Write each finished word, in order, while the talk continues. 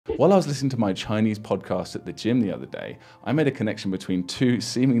While I was listening to my Chinese podcast at the gym the other day, I made a connection between two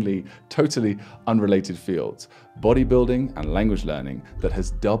seemingly totally unrelated fields, bodybuilding and language learning, that has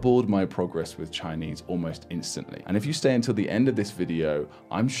doubled my progress with Chinese almost instantly. And if you stay until the end of this video,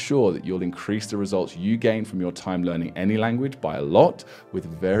 I'm sure that you'll increase the results you gain from your time learning any language by a lot with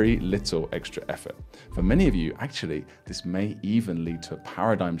very little extra effort. For many of you, actually, this may even lead to a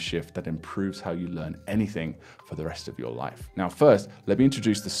paradigm shift that improves how you learn anything for the rest of your life. Now, first, let me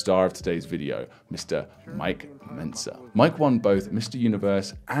introduce the star of today's video, Mr. Mike Mensa. Mike won both Mr.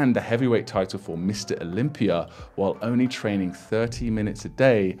 Universe and a heavyweight title for Mr. Olympia while only training 30 minutes a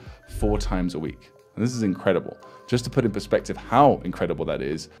day, 4 times a week. And this is incredible. Just to put in perspective how incredible that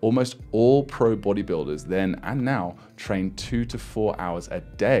is, almost all pro bodybuilders then and now train 2 to 4 hours a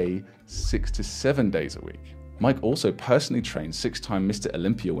day, 6 to 7 days a week. Mike also personally trained 6-time Mr.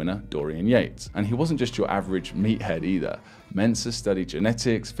 Olympia winner Dorian Yates. And he wasn't just your average meathead either. Mensa studied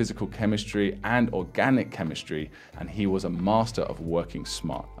genetics, physical chemistry, and organic chemistry, and he was a master of working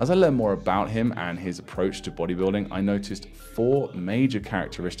smart. As I learned more about him and his approach to bodybuilding, I noticed 4 major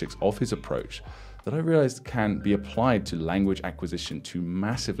characteristics of his approach that I realized can be applied to language acquisition to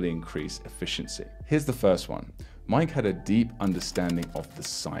massively increase efficiency. Here's the first one. Mike had a deep understanding of the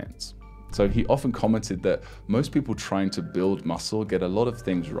science. So he often commented that most people trying to build muscle get a lot of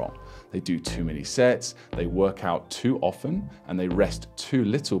things wrong. They do too many sets, they work out too often, and they rest too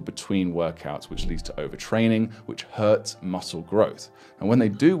little between workouts, which leads to overtraining, which hurts muscle growth. And when they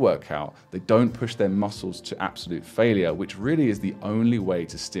do work out, they don't push their muscles to absolute failure, which really is the only way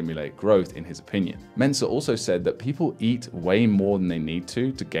to stimulate growth, in his opinion. Mensa also said that people eat way more than they need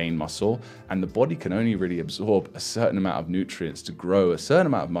to gain muscle, and the body can only really absorb a certain amount of nutrients to grow a certain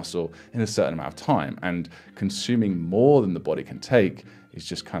amount of muscle in a certain amount of time, and consuming more than the body can take is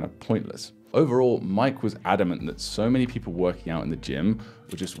just kind of pointless. Overall, Mike was adamant that so many people working out in the gym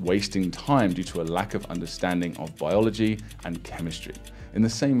were just wasting time due to a lack of understanding of biology and chemistry. In the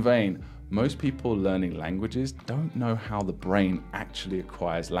same vein, most people learning languages don't know how the brain actually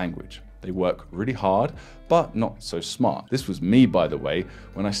acquires language. They work really hard, but not so smart. This was me, by the way.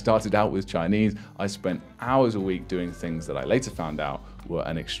 When I started out with Chinese, I spent hours a week doing things that I later found out were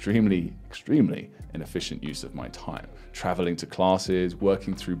an extremely inefficient use of my time. Traveling to classes,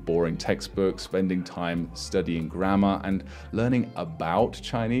 working through boring textbooks, spending time studying grammar, and learning about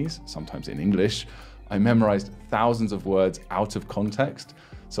Chinese, sometimes in English. I memorized thousands of words out of context,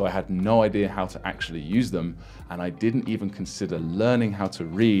 so I had no idea how to actually use them, and I didn't even consider learning how to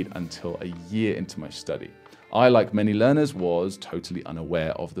read until a year into my study. I, like many learners, was totally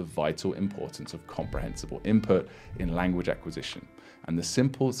unaware of the vital importance of comprehensible input in language acquisition, and the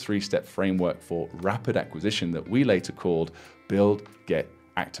simple 3-step framework for rapid acquisition that we later called Build, Get,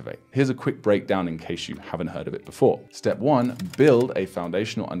 Activate. Here's a quick breakdown in case you haven't heard of it before. Step 1, build a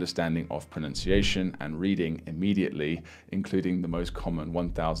foundational understanding of pronunciation and reading immediately, including the most common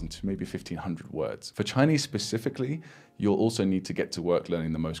 1,000 to maybe 1,500 words. For Chinese specifically, you'll also need to get to work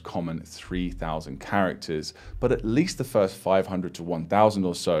learning the most common 3,000 characters, but at least the first 500 to 1,000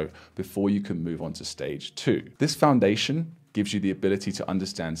 or so before you can move on to stage 2. This foundation gives you the ability to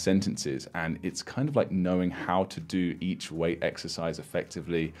understand sentences, and it's kind of like knowing how to do each weight exercise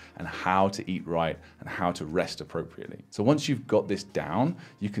effectively and how to eat right and how to rest appropriately. So once you've got this down,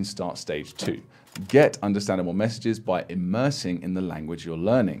 you can start stage 2. Get understandable messages by immersing in the language you're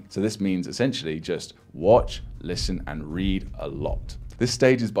learning. So this means essentially just watch, listen, and read a lot. This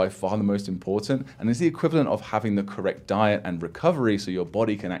stage is by far the most important and is the equivalent of having the correct diet and recovery so your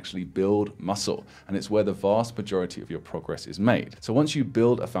body can actually build muscle. And it's where the vast majority of your progress is made. So once you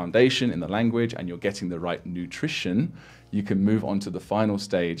build a foundation in the language and you're getting the right nutrition, you can move on to the final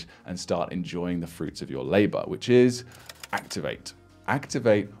stage and start enjoying the fruits of your labor, which is activate.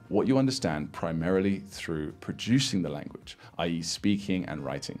 Activate what you understand primarily through producing the language, i.e. speaking and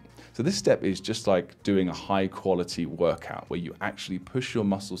writing. So this step is just like doing a high quality workout where you actually push your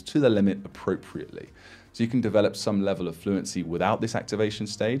muscles to the limit appropriately. So you can develop some level of fluency without this activation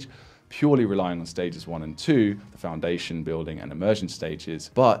stage, purely relying on stages 1 and 2, the foundation, building, and immersion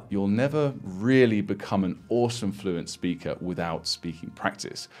stages, but you'll never really become an awesome fluent speaker without speaking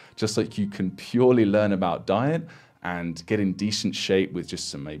practice. Just like you can purely learn about diet and get in decent shape with just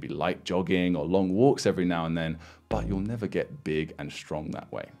some maybe light jogging or long walks every now and then, but you'll never get big and strong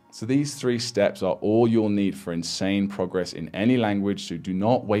that way. So these 3 steps are all you'll need for insane progress in any language, so do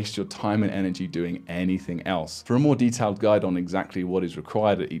not waste your time and energy doing anything else. For a more detailed guide on exactly what is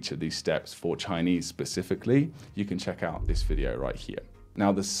required at each of these steps for Chinese specifically, you can check out this video right here.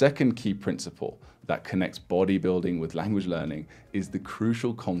 Now, the second key principle that connects bodybuilding with language learning is the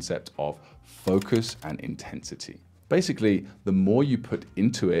crucial concept of focus and intensity. Basically, the more you put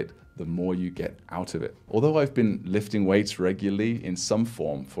into it, the more you get out of it. Although I've been lifting weights regularly in some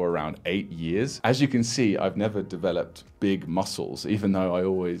form for around 8 years, as you can see, I've never developed big muscles, even though I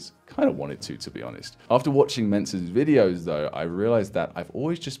always kind of wanted to be honest. After watching Mensa's videos though, I realized that I've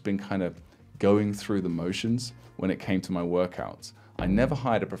always just been kind of going through the motions when it came to my workouts. I never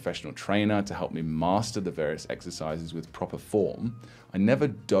hired a professional trainer to help me master the various exercises with proper form. I never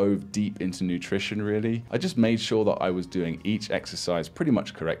dove deep into nutrition really. I just made sure that I was doing each exercise pretty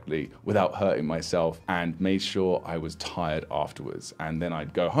much correctly without hurting myself, and made sure I was tired afterwards. And then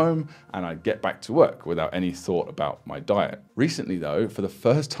I'd go home and I'd get back to work without any thought about my diet. Recently though, for the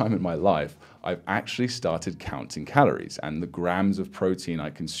first time in my life, I've actually started counting calories and the grams of protein I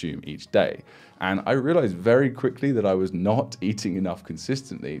consume each day. And I realized very quickly that I was not eating enough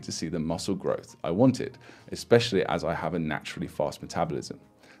consistently to see the muscle growth I wanted, especially as I have a naturally fast metabolism.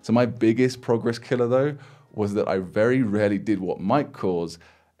 So my biggest progress killer though, was that I very rarely did what Mike calls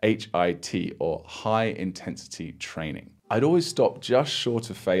HIT, or high intensity training. I'd always stop just short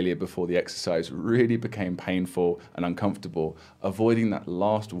of failure before the exercise really became painful and uncomfortable, avoiding that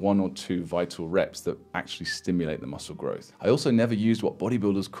last 1 or 2 vital reps that actually stimulate the muscle growth. I also never used what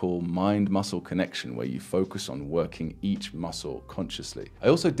bodybuilders call mind-muscle connection, where you focus on working each muscle consciously. I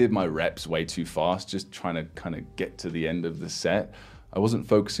also did my reps way too fast, just trying to kind of get to the end of the set. I wasn't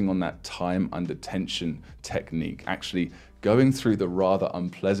focusing on that time under tension technique, actually going through the rather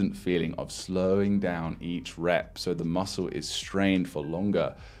unpleasant feeling of slowing down each rep so the muscle is strained for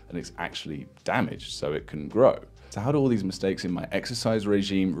longer and it's actually damaged so it can grow. So how do all these mistakes in my exercise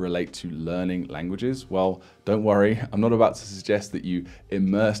regime relate to learning languages? Well, don't worry, I'm not about to suggest that you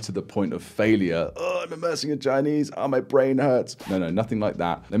immerse to the point of failure. Oh, I'm immersing in Chinese, oh, my brain hurts. No, nothing like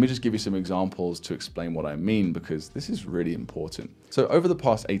that. Let me just give you some examples to explain what I mean, because this is really important. So over the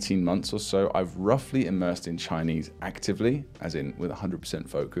past 18 months or so, I've roughly immersed in Chinese actively, as in with 100%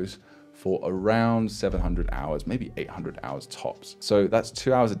 focus, for around 700 hours, maybe 800 hours tops. So that's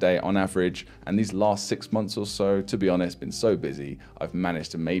 2 hours a day on average. And these last 6 months or so, to be honest, been so busy, I've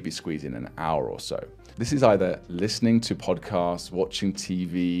managed to maybe squeeze in an hour or so. This is either listening to podcasts, watching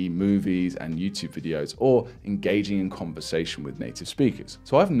TV, movies, and YouTube videos, or engaging in conversation with native speakers.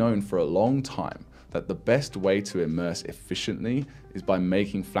 So I've known for a long time that the best way to immerse efficiently is by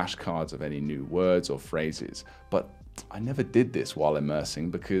making flashcards of any new words or phrases. But I never did this while immersing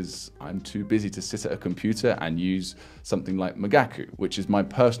because I'm too busy to sit at a computer and use something like Magaku, which is my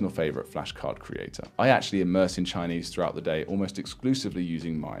personal favorite flashcard creator. I actually immerse in Chinese throughout the day, almost exclusively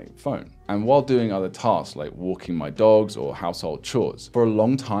using my phone. And while doing other tasks like walking my dogs or household chores. For a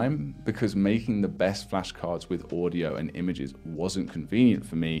long time, because making the best flashcards with audio and images wasn't convenient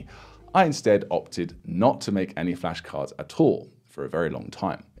for me, I instead opted not to make any flashcards at all for a very long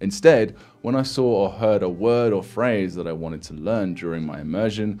time. Instead, when I saw or heard a word or phrase that I wanted to learn during my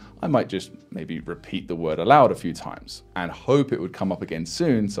immersion, I might just maybe repeat the word aloud a few times and hope it would come up again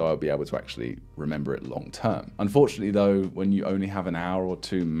soon so I'll be able to actually remember it long term. Unfortunately though, when you only have an hour or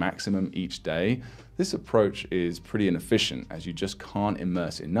 2 maximum each day, this approach is pretty inefficient, as you just can't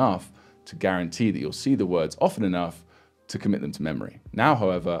immerse enough to guarantee that you'll see the words often enough to commit them to memory. Now,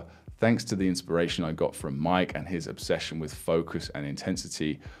 however, thanks to the inspiration I got from Mike and his obsession with focus and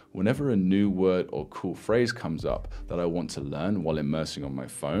intensity, whenever a new word or cool phrase comes up that I want to learn while immersing on my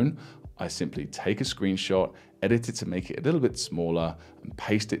phone, I simply take a screenshot, edit it to make it a little bit smaller, and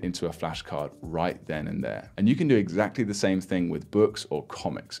paste it into a flashcard right then and there. And you can do exactly the same thing with books or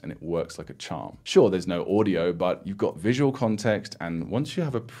comics, and it works like a charm. Sure, there's no audio, but you've got visual context, and once you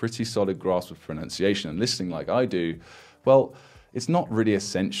have a pretty solid grasp of pronunciation and listening like I do, well, it's not really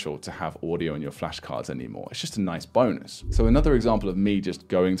essential to have audio in your flashcards anymore. It's just a nice bonus. So another example of me just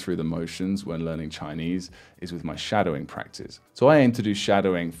going through the motions when learning Chinese is with my shadowing practice. So I aim to do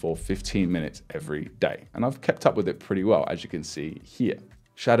shadowing for 15 minutes every day, and I've kept up with it pretty well, as you can see here.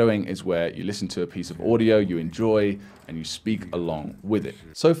 Shadowing is where you listen to a piece of audio you enjoy and you speak along with it.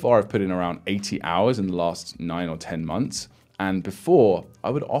 So far, I've put in around 80 hours in the last 9 or 10 months. And before,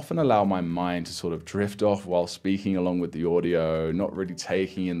 I would often allow my mind to sort of drift off while speaking along with the audio, not really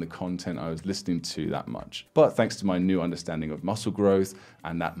taking in the content I was listening to that much. But thanks to my new understanding of muscle growth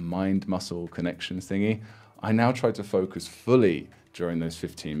and that mind-muscle connection thingy, I now try to focus fully during those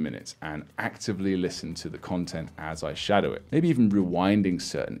 15 minutes and actively listen to the content as I shadow it. Maybe even rewinding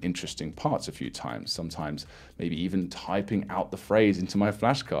certain interesting parts a few times, sometimes maybe even typing out the phrase into my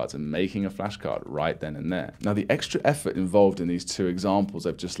flashcards and making a flashcard right then and there. Now, the extra effort involved in these 2 examples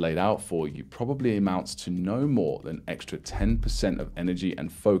I've just laid out for you probably amounts to no more than extra 10% of energy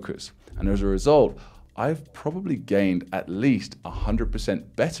and focus. And as a result, I've probably gained at least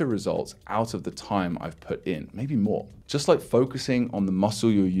 100% better results out of the time I've put in, maybe more. Just like focusing on the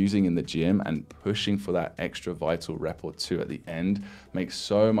muscle you're using in the gym and pushing for that extra vital rep or two at the end makes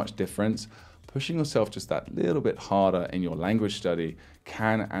so much difference, pushing yourself just that little bit harder in your language study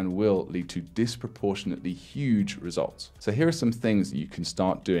can and will lead to disproportionately huge results. So here are some things that you can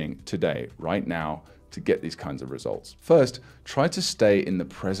start doing today, right now, to get these kinds of results. First, try to stay in the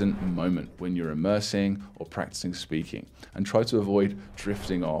present moment when you're immersing or practicing speaking, and try to avoid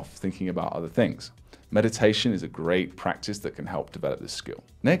drifting off thinking about other things. Meditation is a great practice that can help develop this skill.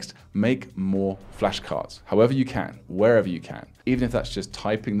 Next, make more flashcards, however you can, wherever you can, even if that's just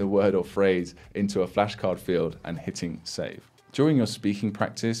typing the word or phrase into a flashcard field and hitting save. During your speaking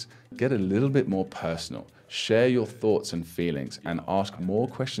practice, get a little bit more personal. Share your thoughts and feelings and ask more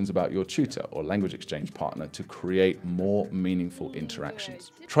questions about your tutor or language exchange partner to create more meaningful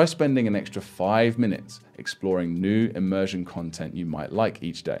interactions. Try spending an extra 5 minutes exploring new immersion content you might like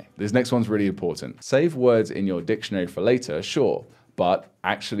each day. This next one's really important. Save words in your dictionary for later, sure, but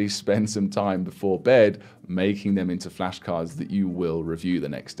actually spend some time before bed making them into flashcards that you will review the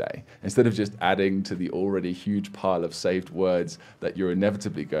next day, instead of just adding to the already huge pile of saved words that you're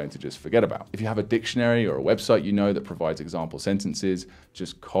inevitably going to just forget about. If you have a dictionary or a website you know that provides example sentences,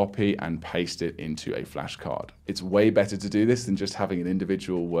 just copy and paste it into a flashcard. It's way better to do this than just having an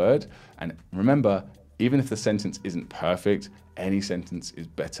individual word. And remember, even if the sentence isn't perfect, any sentence is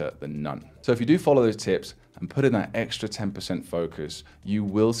better than none. So if you do follow those tips and put in that extra 10% focus, you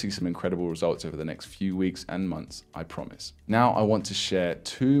will see some incredible results over the next few weeks and months, I promise. Now I want to share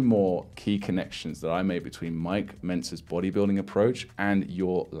 2 more key connections that I made between Mike Mentzer's bodybuilding approach and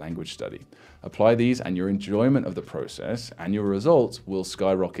your language study. Apply these and your enjoyment of the process and your results will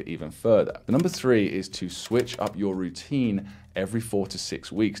skyrocket even further. The number 3 is to switch up your routine every 4 to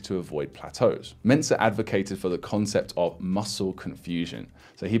 6 weeks to avoid plateaus. Mentzer advocated for the concept of muscle confusion.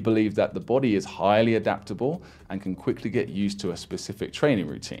 So he believed that the body is highly adaptable and can quickly get used to a specific training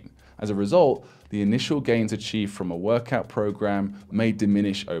routine. As a result, the initial gains achieved from a workout program may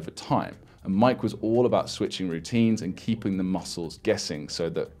diminish over time. And Mike was all about switching routines and keeping the muscles guessing so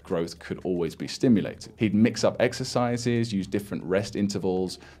that growth could always be stimulated. He'd mix up exercises, use different rest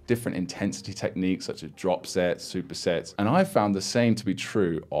intervals, different intensity techniques such as drop sets, supersets, and I've found the same to be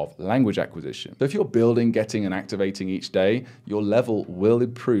true of language acquisition. So if you're building, getting, and activating each day, your level will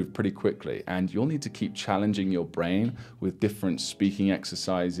improve pretty quickly, and you'll need to keep challenging your brain with different speaking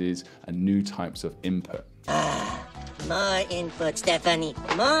exercises and new types of input. More input, Stephanie,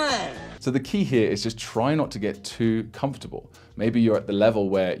 more! So the key here is just try not to get too comfortable. Maybe you're at the level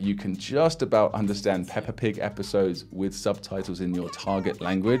where you can just about understand Peppa Pig episodes with subtitles in your target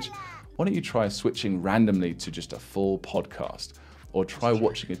language. Why don't you try switching randomly to just a full podcast? Or try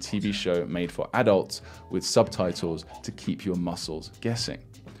watching a TV show made for adults with subtitles to keep your muscles guessing.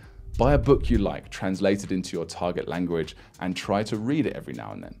 Buy a book you like, translated into your target language, and try to read it every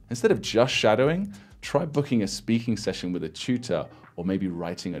now and then. Instead of just shadowing, try booking a speaking session with a tutor or maybe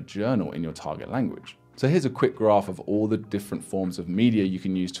writing a journal in your target language. So here's a quick graph of all the different forms of media you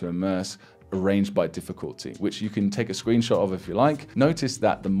can use to immerse, arranged by difficulty, which you can take a screenshot of if you like. Notice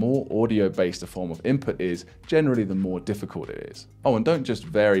that the more audio-based a form of input is, generally the more difficult it is. Oh, and don't just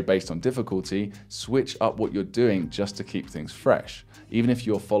vary based on difficulty, switch up what you're doing just to keep things fresh. Even if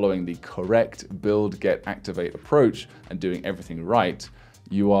you're following the correct build, get, activate approach and doing everything right,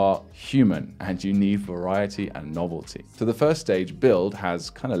 you are human and you need variety and novelty. So the first stage, build, has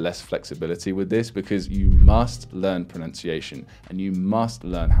kind of less flexibility with this because you must learn pronunciation and you must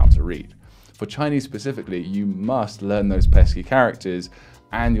learn how to read. For Chinese specifically, you must learn those pesky characters,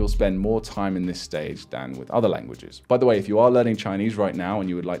 and you'll spend more time in this stage than with other languages. By the way, if you are learning Chinese right now and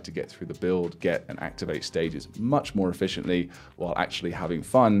you would like to get through the build, get, and activate stages much more efficiently while actually having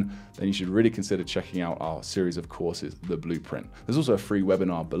fun, then you should really consider checking out our series of courses, The Blueprint. There's also a free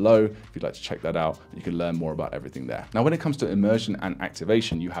webinar below if you'd like to check that out. You can learn more about everything there. Now, when it comes to immersion and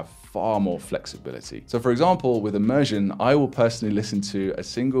activation, you have far more flexibility. So for example, with immersion, I will personally listen to a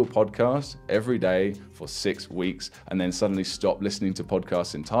single podcast every day for 6 weeks and then suddenly stop listening to podcasts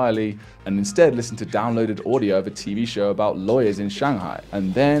entirely and instead listen to downloaded audio of a TV show about lawyers in Shanghai.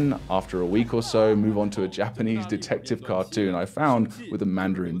 And then after a week or so, move on to a Japanese detective cartoon I found with a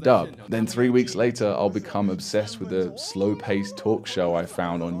Mandarin dub. Then 3 weeks later, I'll become obsessed with a slow-paced talk show I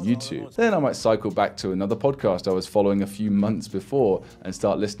found on YouTube. Then I might cycle back to another podcast I was following a few months before and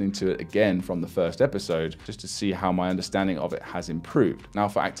start listening to it again from the first episode just to see how my understanding of it has improved. Now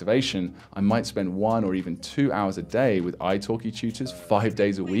for activation, I might spend 1 or even 2 hours a day with italki tutors 5 5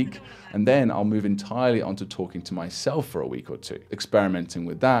 days a week, and then I'll move entirely onto talking to myself for a week or two, experimenting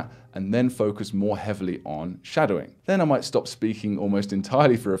with that, and then focus more heavily on shadowing. Then I might stop speaking almost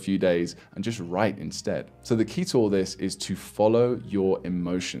entirely for a few days and just write instead. So the key to all this is to follow your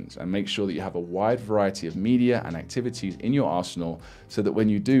emotions and make sure that you have a wide variety of media and activities in your arsenal so that when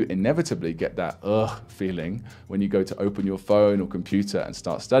you do inevitably get that feeling when you go to open your phone or computer and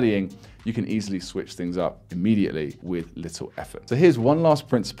start studying, you can easily switch things up immediately with little effort. So here's one last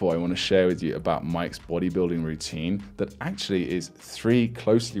principle I want to share with you about Mike's bodybuilding routine that actually is 3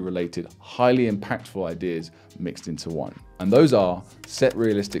 closely related, highly impactful ideas mixed into one. And those are: set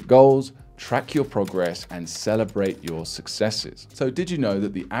realistic goals, track your progress, and celebrate your successes. So did you know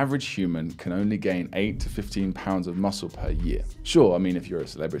that the average human can only gain 8 to 15 pounds of muscle per year? Sure, I mean, if you're a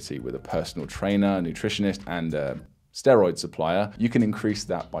celebrity with a personal trainer, nutritionist, and a steroid supplier, you can increase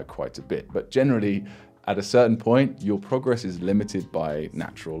that by quite a bit. But generally, at a certain point, your progress is limited by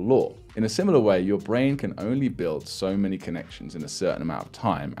natural law. In a similar way, your brain can only build so many connections in a certain amount of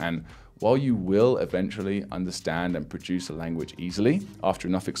time, and while you will eventually understand and produce a language easily, after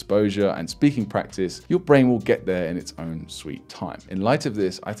enough exposure and speaking practice, your brain will get there in its own sweet time. In light of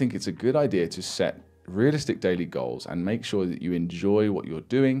this, I think it's a good idea to set realistic daily goals and make sure that you enjoy what you're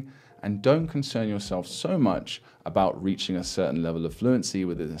doing and don't concern yourself so much about reaching a certain level of fluency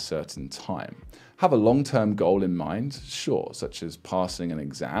within a certain time. Have a long-term goal in mind, sure, such as passing an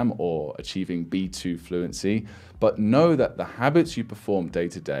exam or achieving B2 fluency, but know that the habits you perform day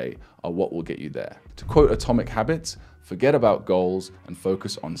to day are what will get you there. To quote Atomic Habits, forget about goals and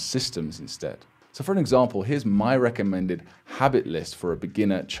focus on systems instead. So for an example, here's my recommended habit list for a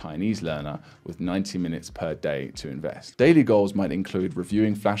beginner Chinese learner with 90 minutes per day to invest. Daily goals might include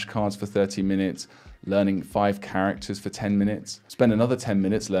reviewing flashcards for 30 minutes, learning 5 characters for 10 minutes, spend another 10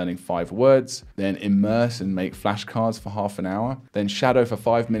 minutes learning 5 words, then immerse and make flashcards for half an hour, then shadow for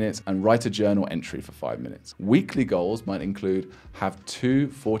 5 minutes and write a journal entry for 5 minutes. Weekly goals might include have 2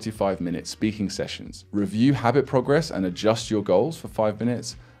 45-minute speaking sessions, review habit progress and adjust your goals for 5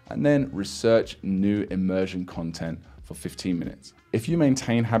 minutes, and then research new immersion content for 15 minutes. If you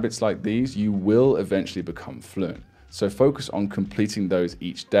maintain habits like these, you will eventually become fluent. So focus on completing those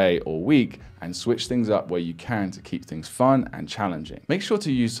each day or week and switch things up where you can to keep things fun and challenging. Make sure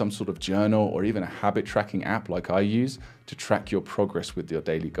to use some sort of journal or even a habit tracking app like I use to track your progress with your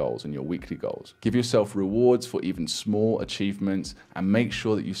daily goals and your weekly goals. Give yourself rewards for even small achievements and make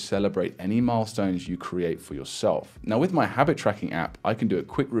sure that you celebrate any milestones you create for yourself. Now with my habit tracking app, I can do a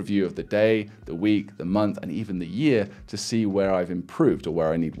quick review of the day, the week, the month, and even the year to see where I've improved or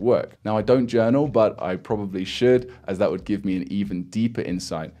where I need work. Now I don't journal, but I probably should, as that would give me an even deeper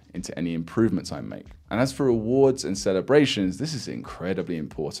insight into any improvements I make. And as for rewards and celebrations, this is incredibly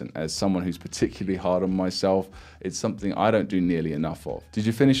important. As someone who's particularly hard on myself, it's something I don't do nearly enough of. Did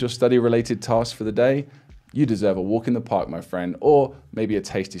you finish your study-related tasks for the day? You deserve a walk in the park, my friend, or maybe a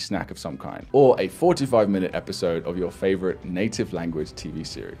tasty snack of some kind, or a 45-minute episode of your favorite native language TV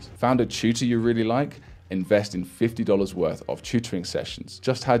series. Found a tutor you really like? Invest in $50 worth of tutoring sessions.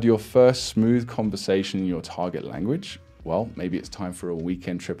 Just had your first smooth conversation in your target language? Well, maybe it's time for a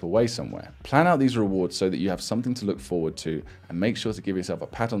weekend trip away somewhere. Plan out these rewards so that you have something to look forward to, and make sure to give yourself a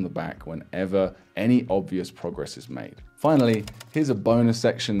pat on the back whenever any obvious progress is made. Finally, here's a bonus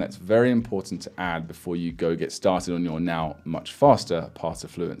section that's very important to add before you go get started on your now much faster path to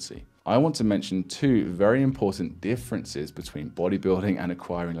fluency. I want to mention 2 very important differences between bodybuilding and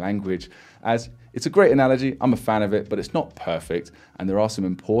acquiring language, as it's a great analogy, I'm a fan of it, but it's not perfect, and there are some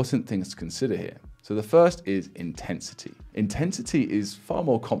important things to consider here. So the first is intensity. Intensity is far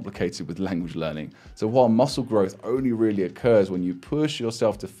more complicated with language learning. So while muscle growth only really occurs when you push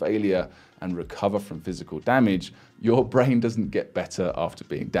yourself to failure and recover from physical damage, your brain doesn't get better after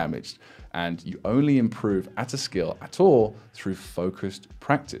being damaged. And you only improve at a skill at all through focused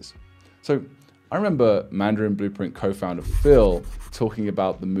practice. So I remember Mandarin Blueprint co-founder Phil talking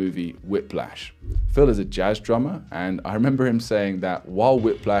about the movie Whiplash. Phil is a jazz drummer, and I remember him saying that while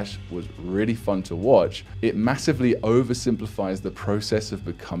Whiplash was really fun to watch, it massively oversimplifies the process of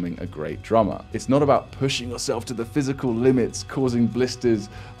becoming a great drummer. It's not about pushing yourself to the physical limits, causing blisters,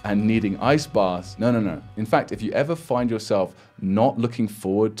 and needing ice baths. No. In fact, if you ever find yourself not looking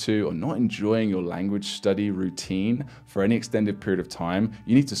forward to or not enjoying your language study routine for any extended period of time,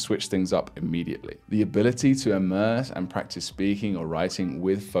 you need to switch things up immediately. The ability to immerse and practice speaking or writing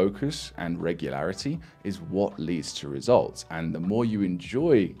with focus and regularity is what leads to results. And the more you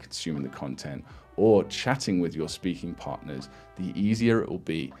enjoy consuming the content, or chatting with your speaking partners, the easier it will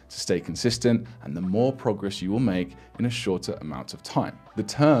be to stay consistent and the more progress you will make in a shorter amount of time. The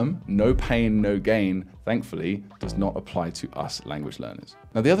term no pain, no gain, thankfully, does not apply to us language learners.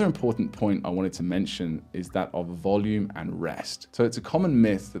 Now, the other important point I wanted to mention is that of volume and rest. So it's a common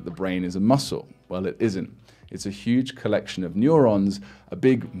myth that the brain is a muscle. Well, it isn't. It's a huge collection of neurons, a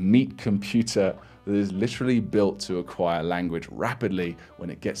big meat computer that is literally built to acquire language rapidly when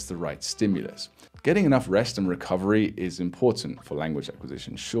it gets the right stimulus. Getting enough rest and recovery is important for language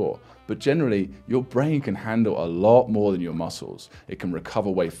acquisition, sure, but generally your brain can handle a lot more than your muscles. It can recover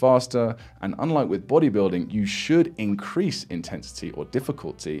way faster, and unlike with bodybuilding, you should increase intensity or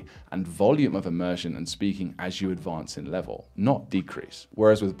difficulty and volume of immersion and speaking as you advance in level, not decrease.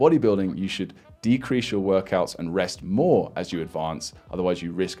 Whereas with bodybuilding, you should decrease your workouts and rest more as you advance, otherwise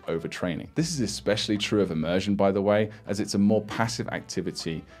you risk overtraining. This is especially true of immersion, by the way, as it's a more passive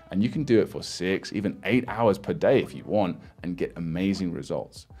activity and you can do it for 6, even 8 hours per day if you want and get amazing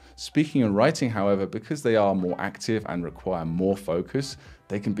results. Speaking and writing, however, because they are more active and require more focus,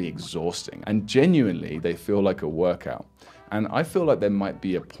 they can be exhausting and genuinely they feel like a workout. And I feel like there might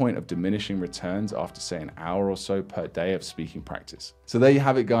be a point of diminishing returns after, say, an hour or so per day of speaking practice. So there you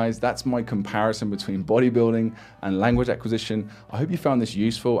have it, guys. That's my comparison between bodybuilding and language acquisition. I hope you found this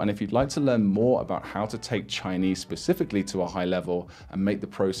useful. And if you'd like to learn more about how to take Chinese specifically to a high level and make the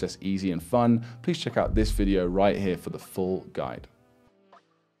process easy and fun, please check out this video right here for the full guide.